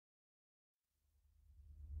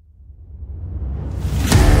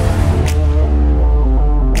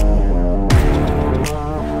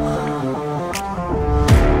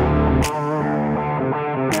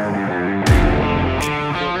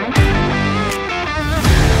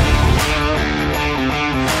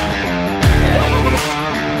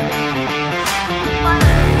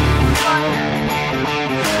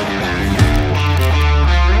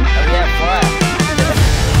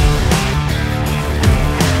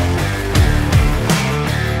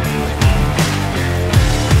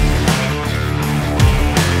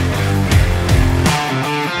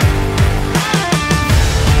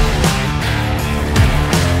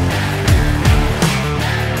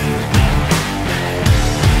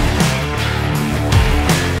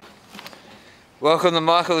Welcome to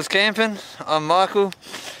Michael's Camping. I'm Michael.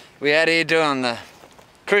 We're out here doing the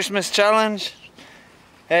Christmas challenge.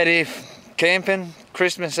 Out here camping,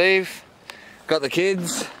 Christmas Eve. Got the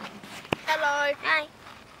kids. Hello. Hi.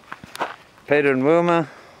 Peter and Wilma.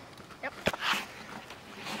 Yep.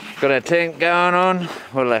 Got our tent going on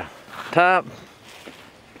with a tarp.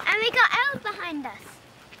 And we got elves behind us.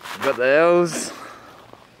 Got the elves.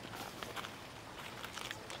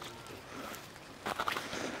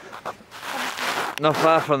 Not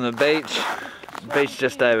far from the beach. Beach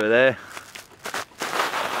just over there.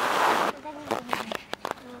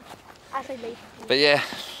 But yeah.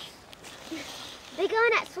 They're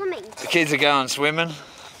going out swimming. The kids are going swimming.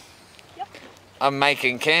 Yep. I'm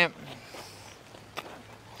making camp.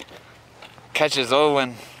 Catch us all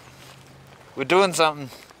when we're doing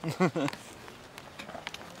something. Bye,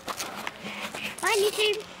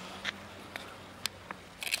 YouTube.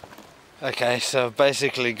 Okay, so I've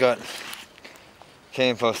basically got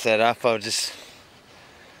camp all set up. I'll just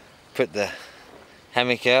put the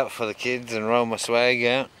hammock out for the kids and roll my swag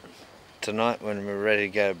out tonight when we're ready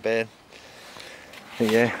to go to bed. But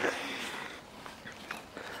yeah,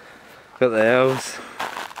 got the elves.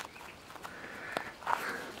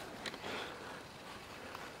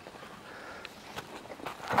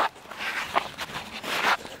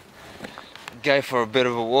 Go for a bit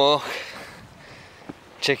of a walk,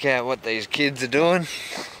 check out what these kids are doing.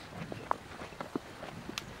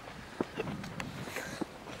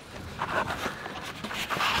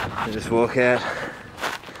 I just walk out,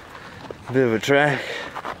 a bit of a track.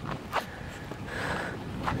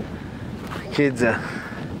 Kids are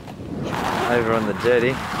over on the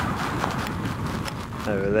jetty,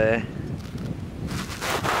 over there.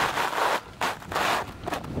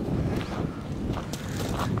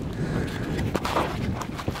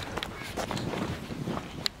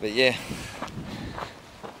 But yeah,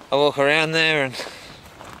 I walk around there and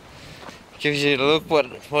gives you a look what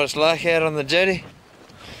it's like out on the jetty.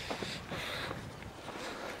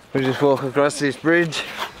 We just walk across this bridge.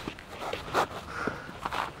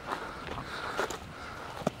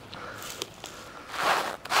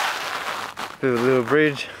 Bit of a little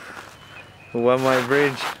bridge, a one-way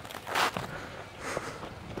bridge.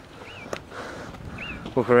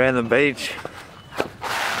 Walk around the beach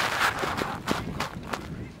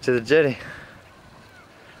to the jetty.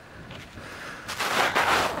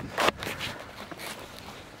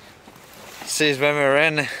 See us when we're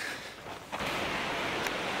around there.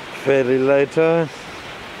 Fairly low tide.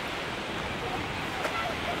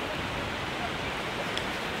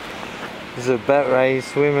 There's a bat ray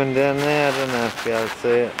swimming down there. I don't know if you'll be able to see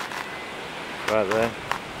it. Right there.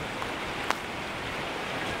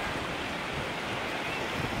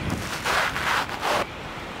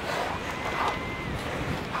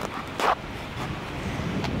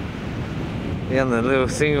 We're on the little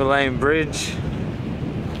single lane bridge.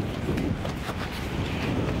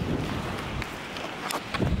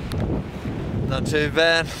 Not too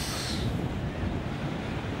bad.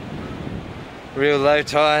 Real low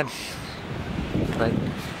tide. But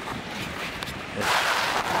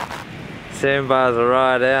sandbars are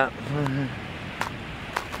right out.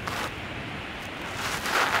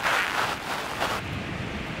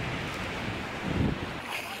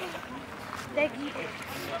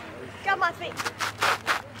 Grab my feet.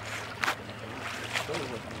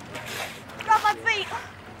 Grab my feet.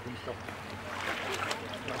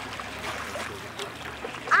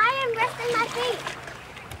 I am resting my feet.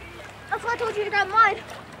 That's why I told you to grab mine.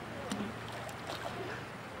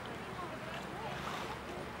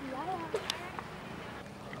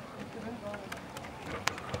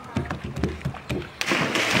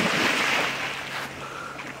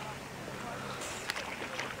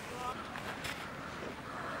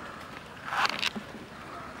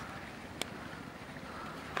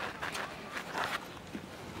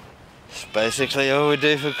 It's basically all we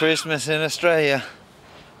do for Christmas in Australia.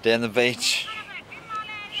 Down the beach.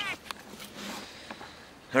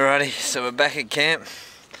 Alrighty, so we're back at camp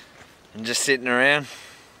and just sitting around.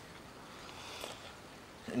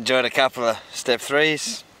 Enjoyed a couple of step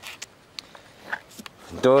threes.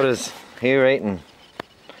 Daughter's here eating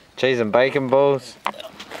cheese and bacon balls.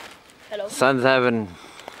 Hello. Son's having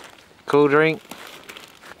cool drink.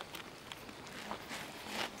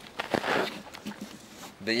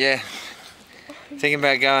 But yeah, thinking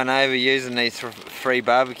about going over using these free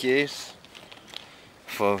barbecues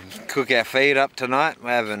for cook our feet up tonight.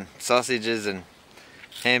 We're having sausages and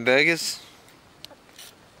hamburgers.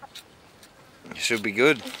 Should be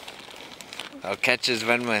good. I'll catch us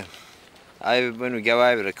when we go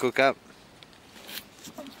over to cook up.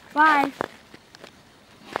 Bye.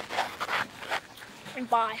 And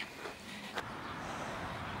bye.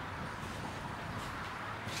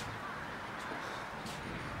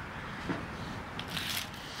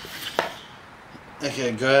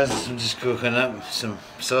 Okay guys, I'm just cooking up some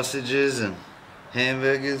sausages and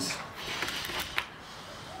hamburgers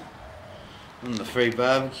on the free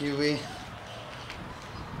barbecue way.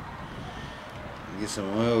 Get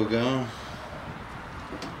some oil going.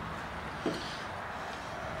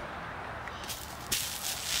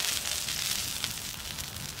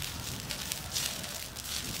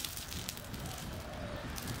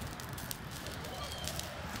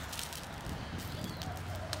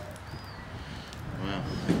 Wow.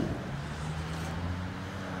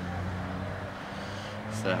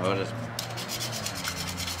 So I just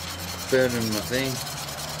burning my thing.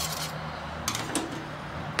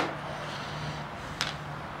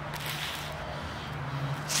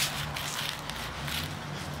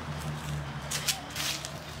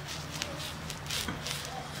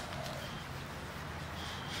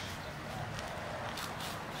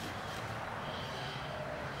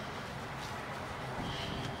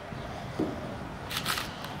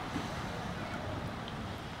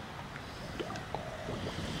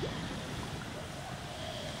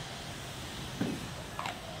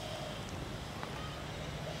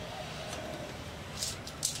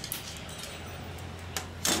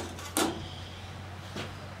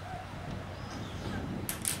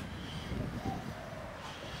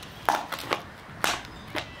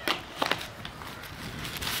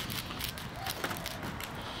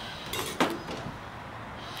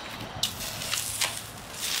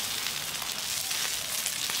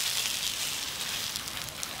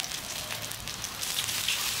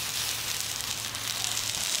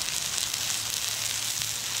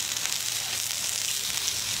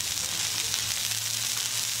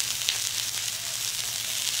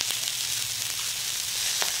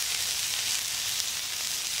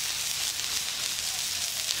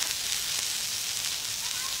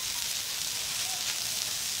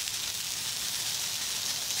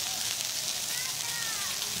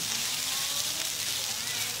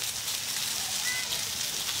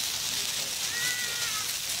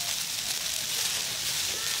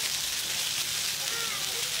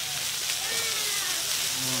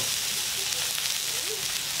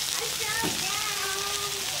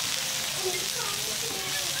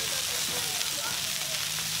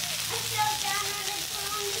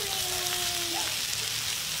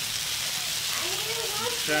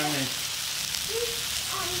 Show me.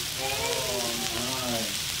 Oh my.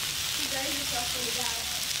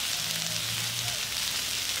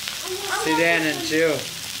 Sit down and chill.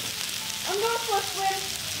 I'm not supposed to swim.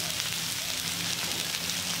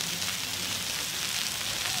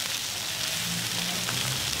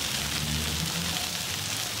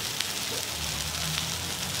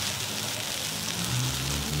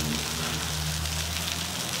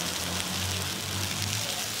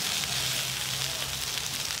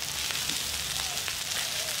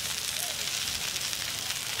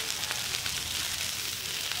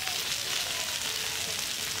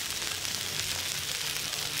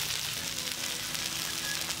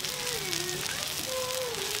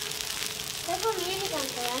 There's no music on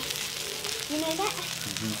there. You know that?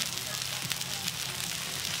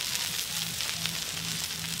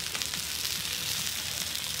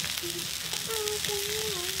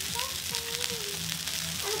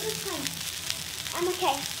 I'm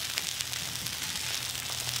okay.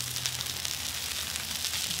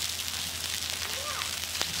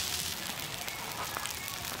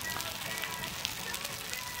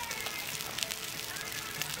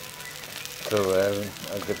 So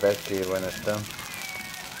I'll get back to you when it's done.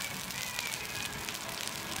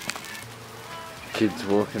 Kids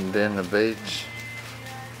walking down the beach.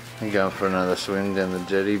 I'm going for another swim down the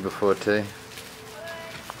jetty before tea.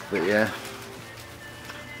 But yeah,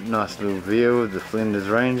 nice little view of the Flinders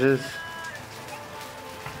Ranges.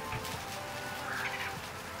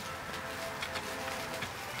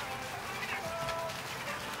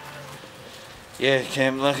 Yeah,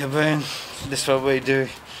 Camp Luckaboon. This is what we do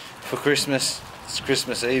for Christmas. It's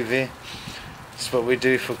Christmas Eve here. This is what we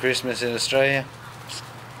do for Christmas in Australia.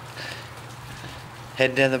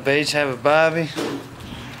 Head down the beach, have a barbie.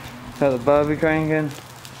 Have the barbie cranking.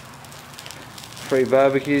 Free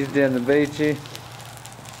barbecues down the beach here.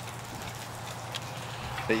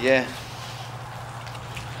 But yeah,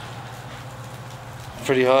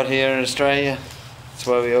 pretty hot here in Australia. That's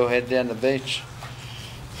why we all head down the beach.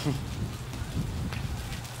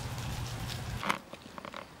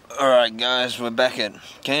 Alright guys, we're back at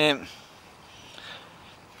camp.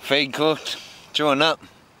 Feed cooked, chewing up.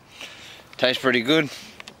 Tastes pretty good.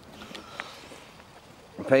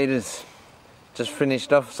 Peter's just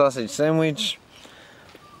finished off a sausage sandwich.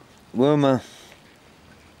 Wilma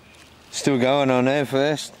still going on her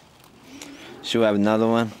first. She'll have another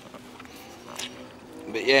one.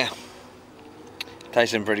 yeah,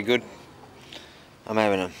 tasting pretty good. I'm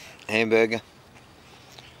having a hamburger.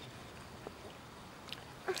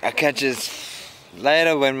 I'll catch us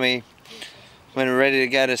later when we're ready to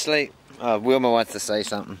go to sleep. Wilma wants to say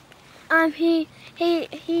something. He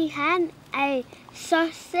had a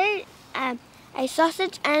sausage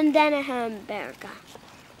and then a hamburger.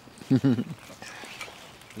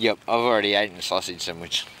 Yep, I've already eaten a sausage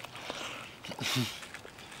sandwich.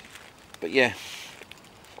 But yeah,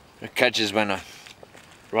 it catches when I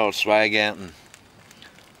roll swag out and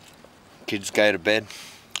kids go to bed.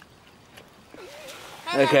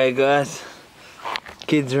 Okay guys,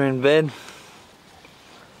 kids are in bed.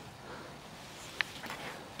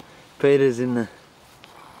 Peter's in the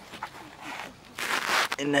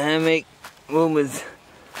hammock. Wilma's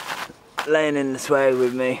laying in the swag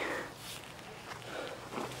with me.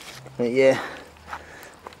 But yeah,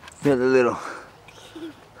 got the little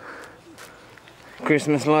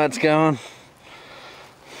Christmas lights going.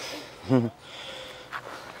 Got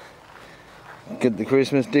the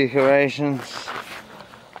Christmas decorations.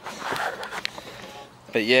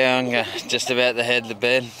 But yeah, I'm just about to head to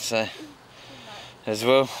bed, so as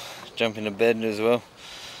well, jump into bed as well.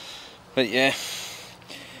 But yeah,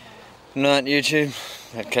 good night YouTube.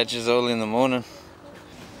 I'll catch us all in the morning.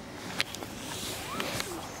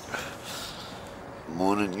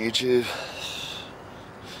 Morning YouTube.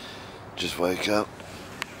 Just wake up.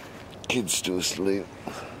 Kids still asleep.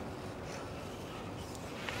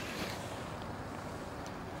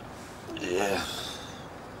 Yeah.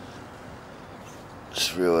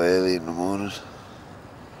 It's real early in the morning.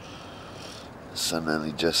 The sun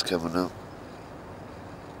only just coming up.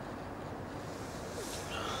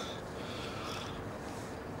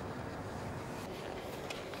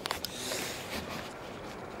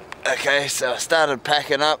 Okay, so I started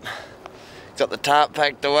packing up. Got the tarp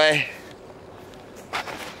packed away.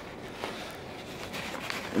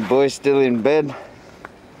 The boy's still in bed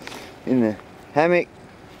in the hammock.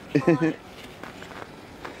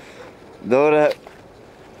 Daughter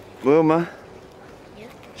Wilma, yeah.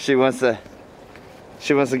 she wants to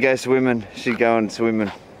go swimming. She's going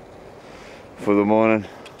swimming for the morning.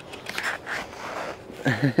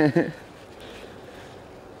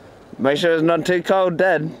 Make sure it's not too cold,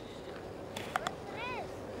 Dad.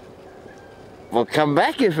 Well, come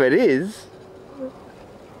back if it is.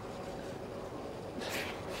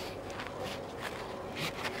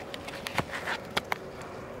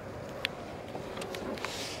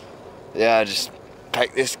 Yeah, I just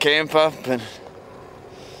packed this camp up and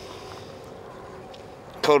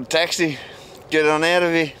called a taxi, get on out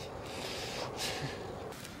of here.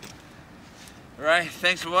 Right,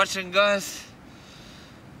 thanks for watching guys.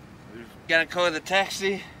 We're gonna call the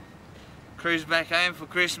taxi, cruise back home for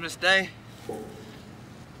Christmas Day.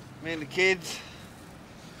 Me and the kids.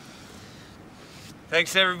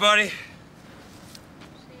 Thanks everybody.